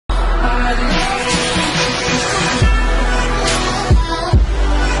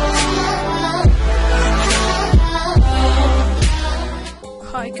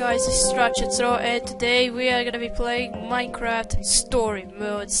guys, it's Ratchetro, and today we are gonna be playing Minecraft Story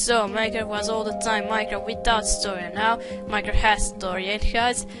Mode. So, Minecraft was all the time Minecraft without story, and now Minecraft has story. And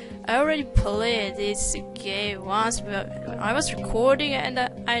guys, I already played this game once, but I was recording and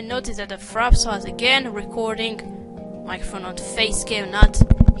I noticed that the Fraps was again recording microphone on face cam, not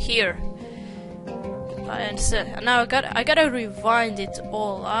here. And so now I gotta rewind it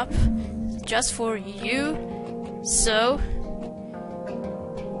all up just for you. So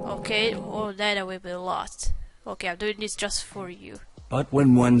okay, all data will be lost. Okay, I'm doing this just for you. But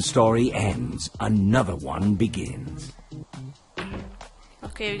when one story ends, another one begins.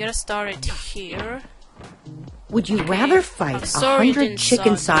 Okay, we gotta start it here. Would you rather fight 100 of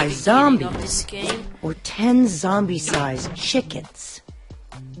chicken-sized this zombies game. or 10 zombie-sized chickens?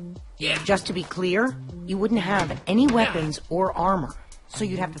 Yeah. Just to be clear, you wouldn't have any weapons or armor, so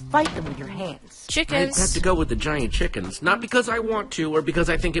you'd have to fight them with your hands. I'd have Chickens. to go with the giant chickens. Not because I want to or because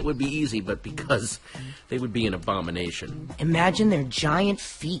I think it would be easy, but because they would be an abomination. Imagine their giant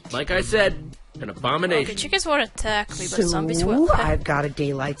feet. Like I said, an Okay, abomination. chickens won't attack me, but zombies will. So, I've got a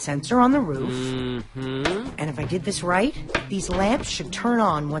daylight sensor on the roof, Mm-hmm. and if I did this right, these lamps should turn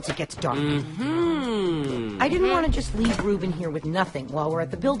on once it gets dark. Mm-hmm. I didn't want to just leave Ruben here with nothing while we're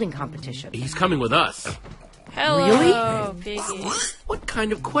at the building competition. He's coming with us. Hello, Piggy. What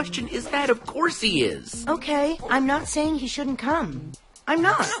kind of question is that? Of course he is. Okay, I'm not saying he shouldn't come. I'm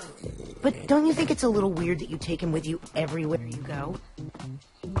not. But don't you think it's a little weird that you take him with you everywhere you go?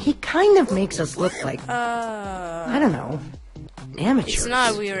 He kind of makes us look like, I don't know, amateurs. It's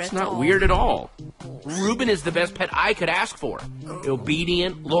not weird It's at all. not weird at all. Reuben is the best pet I could ask for.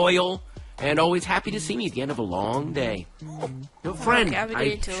 Obedient, loyal, and always happy to see me at the end of a long day. No, friend. Okay, I'm I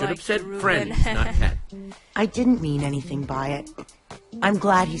beginning to should like have said Reuben. friend, not pet. I didn't mean anything by it. I'm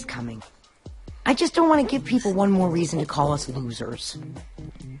glad he's coming. I just don't want to give people one more reason to call us losers.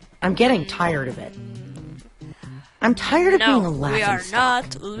 I'm getting tired of it. I'm tired of being a No, we are laughingstock.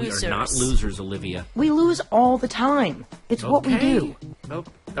 not We losers. are not losers, Olivia. We lose all the time. It's what we do. Oh,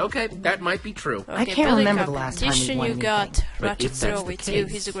 okay, that might be true. I Okay, can't building remember the last time we competition won you anything. got But if that's Ratchetro the with case, you.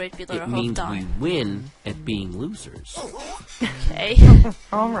 He's a great builder it of means we time. win at being losers. Okay.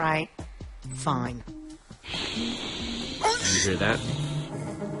 All right. Fine. You hear that?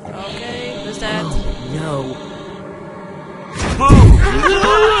 Okay, who's that? No.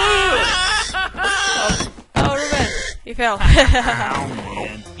 Oh, Ruben, he fell. Oh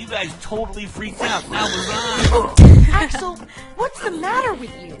man, you guys totally freaked out. Now was on. Axel, what's the matter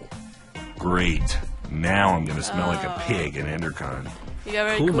with you? Great. Now I'm gonna smell like a pig in Endercon. You got a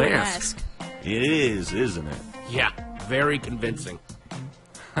very Cool cool mask. mask. It is, isn't it? Yeah, very convincing.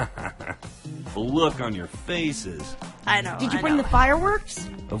 The look on your faces. I know. Did you I bring know. the fireworks?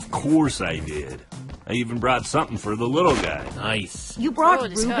 Of course I did. I even brought something for the little guy. Nice. You brought Oh,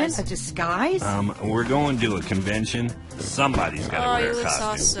 Ruben disguise. a disguise? We're going to a convention. Somebody's Oh, gotta he wear a looks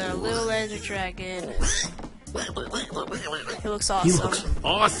costume. awesome. Little Ender Dragon. He looks awesome. He looks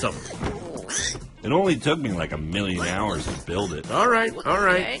awesome. It only took me like 1,000,000 hours to build it. All right, all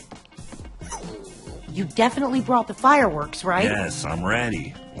right. Okay. You definitely brought the fireworks, right? Yes, I'm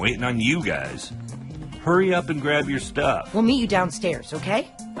ready. Waiting on you guys. Hurry up and grab your stuff. We'll meet you downstairs, okay?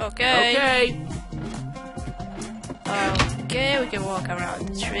 Okay. Okay. Okay, we can walk around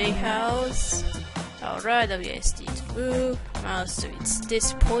the tree house. Alright, WSD to move. Mouse to it's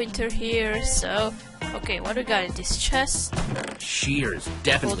this pointer here. So, okay, what do we got in this chest? Shears, Hold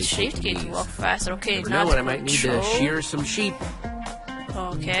definitely. shift take key to these. walk faster. Okay, Never now know when I might need to control. shear some sheep.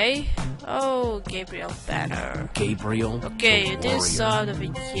 Okay. Oh, Gabriel banner. Gabriel. Okay, the you did warrior. saw the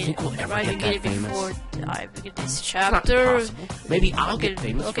beginning, Think we'll ever right get that beginning famous? before I begin this It's not chapter. possible. Maybe I'll Okay, get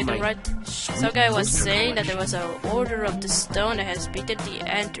famous okay, for the my right. sweet Some guy was poster saying that there collection. was an order of the stone that has beaten the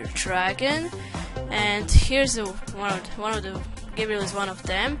Ender Dragon, and here's one of the Gabriel is one of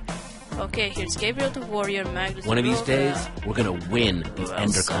them. Okay, here's Gabriel the warrior, Magnus. One of the these rogue, days, we're gonna win the Who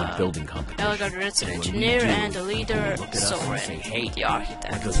else, Endercon building competition. Elgar the Redstone And when we engineer do, and the leader look at us and Soren, say, hey, the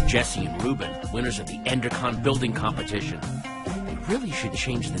architect. that goes Jesse and Ruben, winners of the Endercon building competition. They really should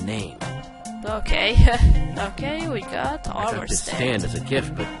change the name. Okay, okay, we got I armor got this stand. stand as a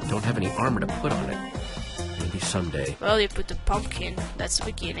gift, but don't have any armor to put on it. Maybe someday. Well, you put the pumpkin. That's the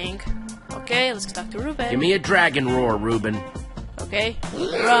beginning. Okay, let's talk to Ruben. Give me a dragon roar, Ruben. Okay.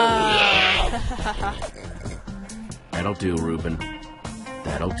 Run. That'll do, Ruben.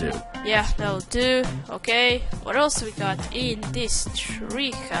 That'll do. Yeah, that'll do. Okay. What else we got in this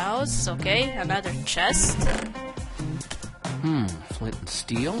tree house? Okay, another chest. Flint and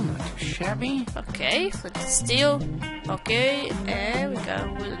steel, not too shabby. Okay, flint and steel. Okay, and we got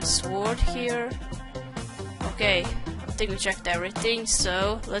a wooden sword here. Okay, think we checked everything,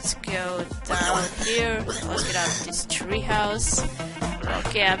 so let's go down here. Let's get out of this treehouse.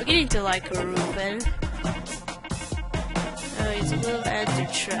 Okay, I'm beginning to like Ruben. Oh, it's a little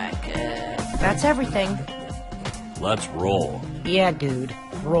ender track. That's everything. Let's roll. Yeah, dude.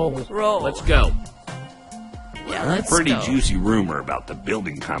 Roll. Roll. Let's go. Yeah, A let's pretty go. juicy rumor about the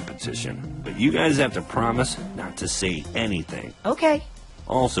building competition, but you guys have to promise not to say anything. Okay.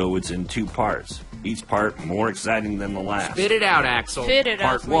 Also, it's in 2 parts. Each part more exciting than the last. Spit it out, Axel. Fit it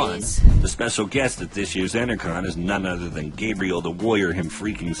out, Part 1. please. The special guest at this year's Entercon is none other than Gabriel the Warrior him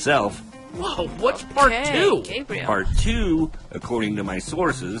freaking self. Whoa, what's part Okay, 2? Gabriel. Part 2, according to my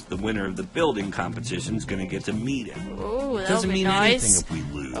sources, the winner of the building competition is going to get to meet him. Oh, that Doesn't would be mean nice. anything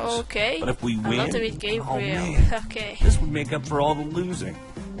if we lose. Okay. But if we I'd win, love to meet Gabriel. oh man, Okay. this would make up for all the losing.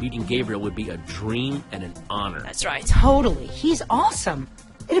 Meeting Gabriel would be a dream and an honor. That's right. Totally. He's awesome.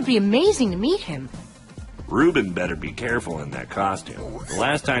 It'd be amazing to meet him. Ruben better be careful in that costume. The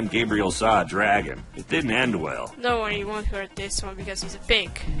last time Gabriel saw a dragon, it didn't end well. No one you won't hurt this one because he's a pig.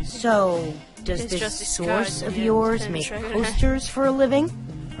 So, does It's this just this source guy, of yeah, yours and make try- posters for a living?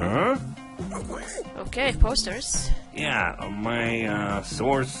 Huh? Okay, posters. Yeah, my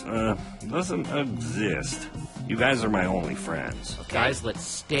source doesn't exist. You guys are my only friends. Okay. Guys, let's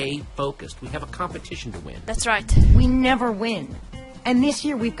stay focused. We have a competition to win. That's right. We never win. And this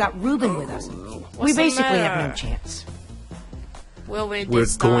year we've got Ruben with us. We What's the basically have matter? no chance. We'll win We're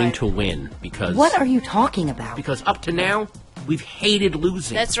this going time. to win because What are you talking about? because up to now we've hated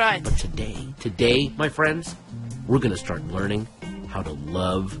losing. That's right. But today, my friends, we're going to start learning how to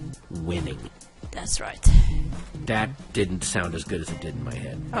love winning. That's right. That didn't sound as good as it did in my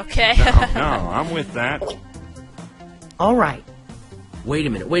head. Okay. No, I'm with that. All right. Wait a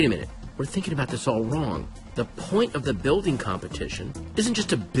minute. We're thinking about this all wrong. The point of the building competition isn't just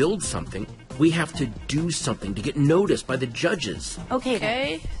to build something. We have to do something to get noticed by the judges. Okay, then.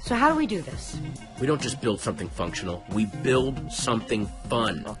 Okay. So how do we do this? We don't just build something functional. We build something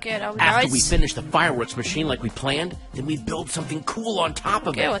fun. Okay, that'll be After nice. we finish the fireworks machine like we planned, then we build something cool on top of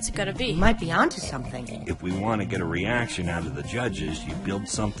Okay, it. what's it gonna You be? might be onto something. If we want to get a reaction out of the judges, you build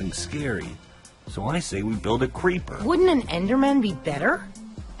something scary. So I say we build a creeper. Wouldn't an Enderman be better?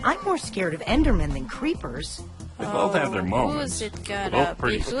 I'm more scared of Endermen than creepers. They both have their moments. Who's it They're gonna both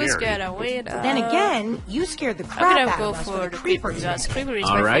pretty be? Who's scary. gonna win? Then again, you scared the I'm crap gonna out go of us for with the the creeper creeper because today. creeper is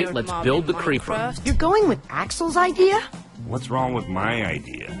All my right, favorite let's mob build in the creeper. Minecraft. You're going with Axel's idea? What's wrong with my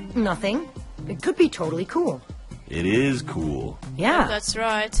idea? Nothing. It could be totally cool. It is cool. Yeah. That's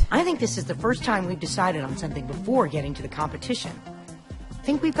right. I think this is the first time we've decided on something before getting to the competition.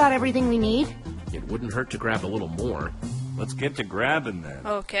 Think we've got everything we need? It wouldn't hurt to grab a little more. Let's get to grabbing then.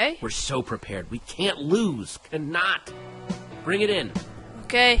 Okay. We're so prepared. We can't lose. Cannot. Bring it in.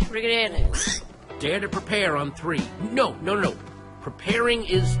 Okay, bring it in. Dare to prepare on 3. No. Preparing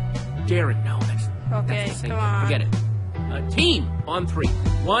is daring. No, that's Okay, the same come thing. on. Forget it. Team on 3.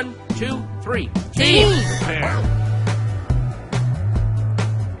 1, 2, 3. Team. Prepare.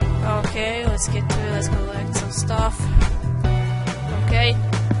 Okay, let's get to it. Let's collect some stuff. Okay.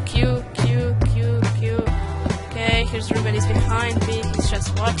 Q. Okay, here's Ruben. He's behind me. He's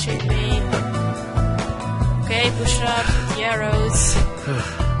just watching me. Okay, push up the arrows.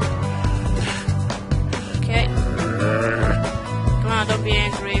 Okay. Come on, don't be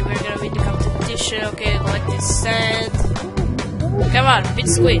angry. We're gonna win the competition. Okay, collect this sand. Come on, bit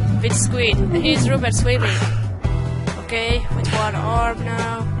squid. And here's Ruben swimming. Okay, with one arm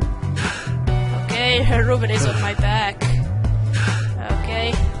now. Okay, Ruben is on my back.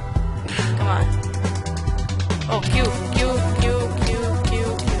 Okay. Come on. Oh, Q.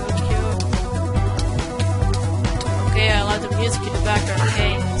 Okay, I love the music in the background.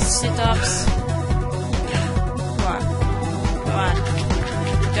 Okay, sit-ups. Come on.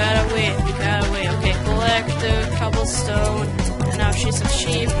 We gotta win. Okay, collect the cobblestone. And now she's a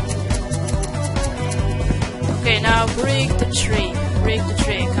sheep. Okay, now break the tree.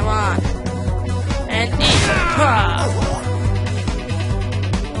 Come on. And eat. Ha!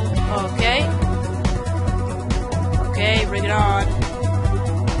 Okay, bring it on.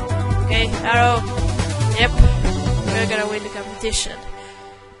 Okay, arrow. Yep. We're gonna win the competition.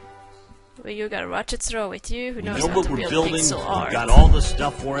 Well, you got a rocket throw with you. Who You knows know how what to we're build building? pixel We've art? got all the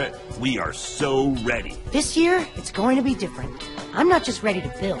stuff for it. We are so ready. This year, it's going to be different. I'm not just ready to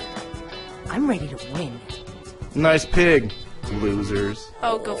build. I'm ready to win. Nice pig, losers.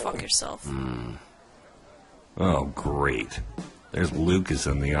 Oh, go fuck yourself. Oh, great. There's Lucas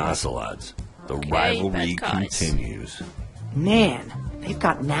and the Ocelots. The Okay, rivalry bad guys. continues. Man, they've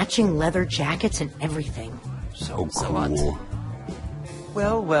got matching leather jackets and everything. So So what? cool.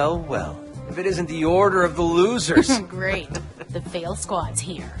 Well. if it isn't the order of the losers? Great. The fail squad's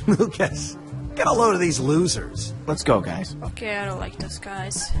here. Lucas, get a load of these losers. Let's go, guys. Okay, I don't like those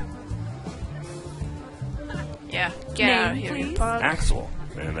guys. Yeah, get out of here, you punk. Axel.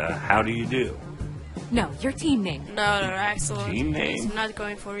 And how do you do? No, your team name. No, Axel. Team name? He's not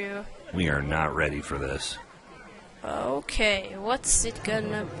going for you. We are not ready for this. Okay, what's it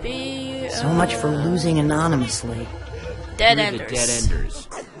gonna be? So much for losing anonymously. Dead We're the Enders. Dead Enders.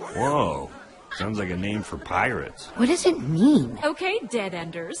 Whoa. Sounds like a name for pirates. What does it mean? Okay, Dead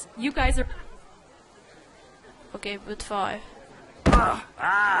Enders. You guys are... Okay, boot 5.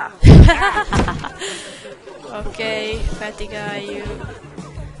 Okay, fatty guy,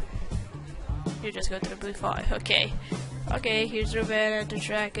 you just go to the boot 5. Okay. Okay, here's Ruben and the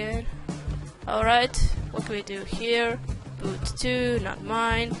dragon. Alright, what can we do here? Boot 2, not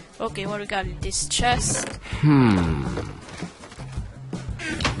mine. Okay, what we got in this chest?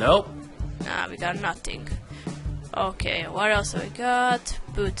 Nope. Nah, we got nothing. Okay, what else we got?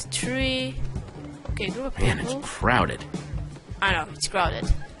 Boot 3. Okay, group of Man, people. it's crowded. I know, it's crowded.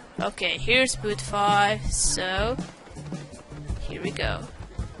 Okay, here's boot 5, so... Here we go.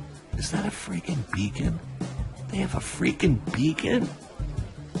 Is that a freaking beacon? They have a freaking beacon?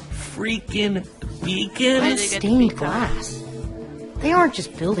 Freaking beacon? Where That's did they get the stained beacon? glass. They aren't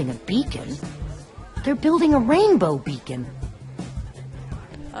just building a beacon. They're building a rainbow beacon.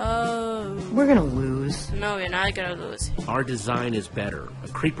 Oh... We're gonna lose. No, we're not gonna lose. Our design is better. A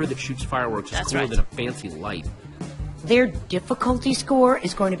creeper that shoots fireworks is That's cooler right. than a fancy light. Their difficulty score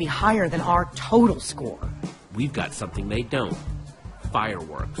is going to be higher than our total score. We've got something they don't.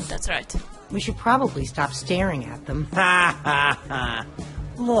 Fireworks. That's right. We should probably stop staring at them. Ha ha ha.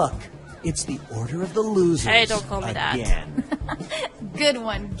 Look, it's the order of the losers. Hey, don't call me that. again. Good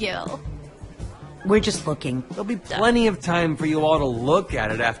one, Gil. We're just looking. There'll be plenty of time for you all to look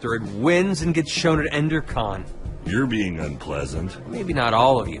at it after it wins and gets shown at EnderCon. You're being unpleasant. Maybe not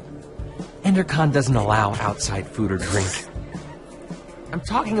all of you. EnderCon doesn't allow outside food or drink. I'm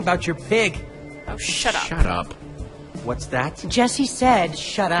talking about your pig. Oh, shut up. Shut up. What's that? Jesse said,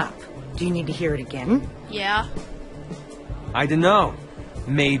 shut up. Do you need to hear it again? Yeah. I don't know.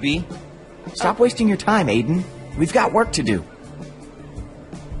 Maybe. Stop wasting your time, Aiden. We've got work to do.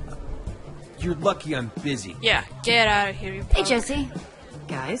 You're lucky I'm busy. Yeah, get out of here, you Hey, punk. Jesse.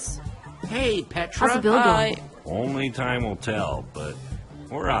 Guys, Hey, Petra. how's the build going? Hi. Only time will tell, but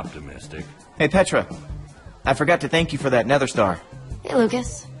we're optimistic. Hey, Petra. I forgot to thank you for that nether star. Hey,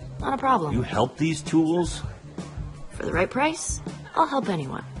 Lucas. Not a problem. You help these tools? For the right price, I'll help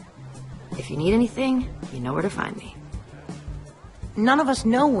anyone. If you need anything, you know where to find me. None of us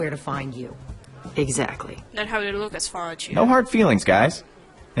know where to find you. Exactly. Then how did Lucas find you? No hard feelings, guys.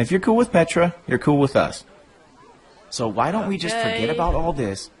 If you're cool with Petra, you're cool with us. So why don't we just Okay. forget about all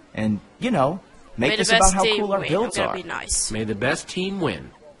this and, you know, May make the this about best how team cool our win. builds I'm are? gonna be nice. May the best team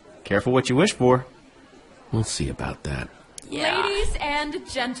win. Careful what you wish for. We'll see about that. Yeah. Ladies and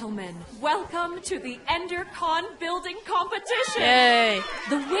gentlemen, welcome to the EnderCon building competition. Yay.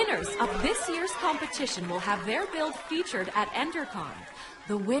 The winners of this year's competition will have their build featured at EnderCon.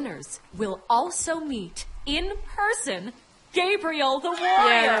 The winners will also meet in person Gabriel the Warrior.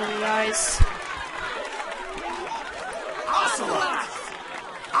 Yeah, that'd be nice. Ocelot!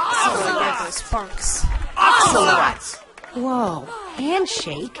 Those punks. Whoa,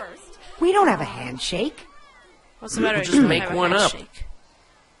 handshake? We don't have a handshake. What's the matter? Just You don't make have a one up. handshake.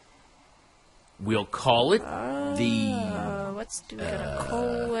 We'll call it the What's we gonna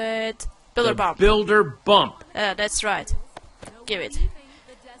call it? Builder Bomb. Builder Bump. That's right. Give it. The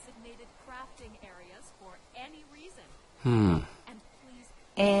designated crafting areas for any reason. And please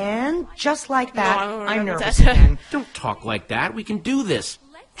And just like that, No, I don't I'm remember nervous that. again. Don't talk like that. We can do this.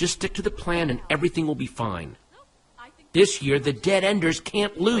 Just stick to the plan and everything will be fine. This year, the Dead Enders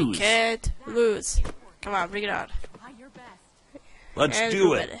can't lose. Can't lose. Come on, bring it on. try your best. Let's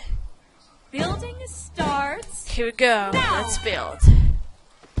do it. Everybody. Building starts. Here we go. Now. Let's build.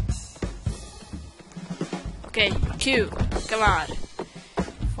 Okay, Q. Come on.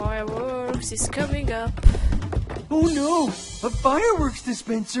 Fireworks is coming up. Oh no! A fireworks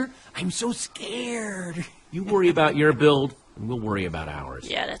dispenser! I'm so scared. You worry about your build, and we'll worry about ours.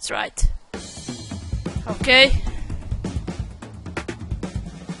 Yeah, that's right. Okay.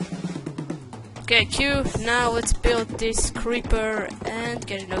 Okay, Q. Now let's build this creeper and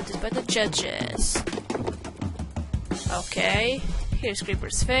get it noticed by the judges. Okay. Here's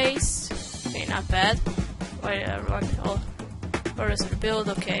Creeper's face. Okay, not bad. Wait, run all. Or is it build?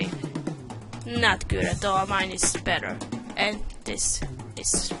 Okay. Not good at all. Mine is better. And this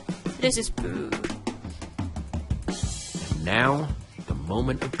is boo. Now, the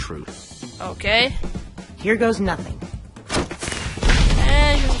moment of truth. Okay. Here goes nothing.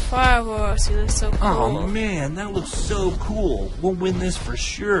 And your fireworks, you look so cool. Oh man, that looks so cool. We'll win this for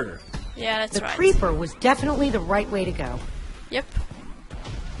sure. Yeah, that's The right. creeper was definitely the right way to go. Yep.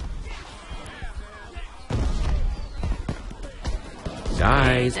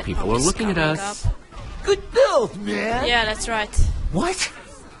 Guys, That people pump are is looking at coming us. up. Good build, man. Yeah, that's right. What?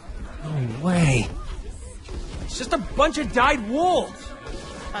 No way. It's just a bunch of dyed wolves.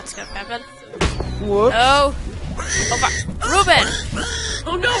 What's gonna happen? Whoops. Oh! Oh fuck! Ruben!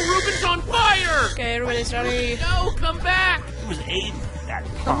 Oh no, Ruben's on fire! Okay, Ruben is running. No, come back! It was Aiden. That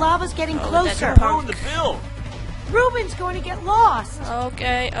The lava's getting Oh, closer. that's punk. ruined the build. Ruben's going to get lost.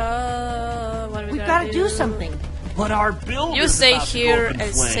 Okay, what are we We've gonna got to do something. But our build You is stay about to go here up in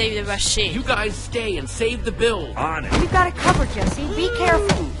and flames. save the machine. You guys stay and save the build. On it. We've got it covered, Jesse. Be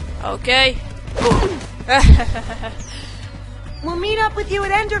careful. Okay. We'll meet up with you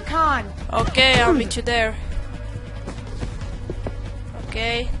at EnderCon. Okay, I'll meet you there.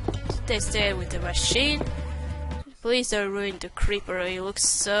 Okay, stay with the machine. Please don't ruin the creeper. He looks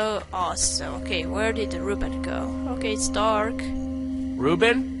so awesome. Okay, where did the Ruben go? Okay, it's dark.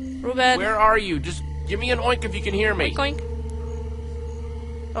 Ruben? Ruben. Where are you? Just give me an oink if you can hear me. Oink.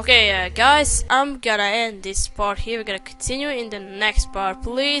 Okay, guys, I'm gonna end this part here. We're gonna continue in the next part.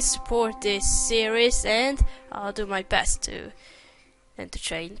 Please support this series, and I'll do my best to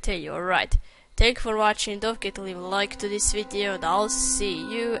entertain you. Alright, thank you for watching. Don't forget to leave a like to this video, and I'll see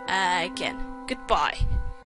you again. Goodbye.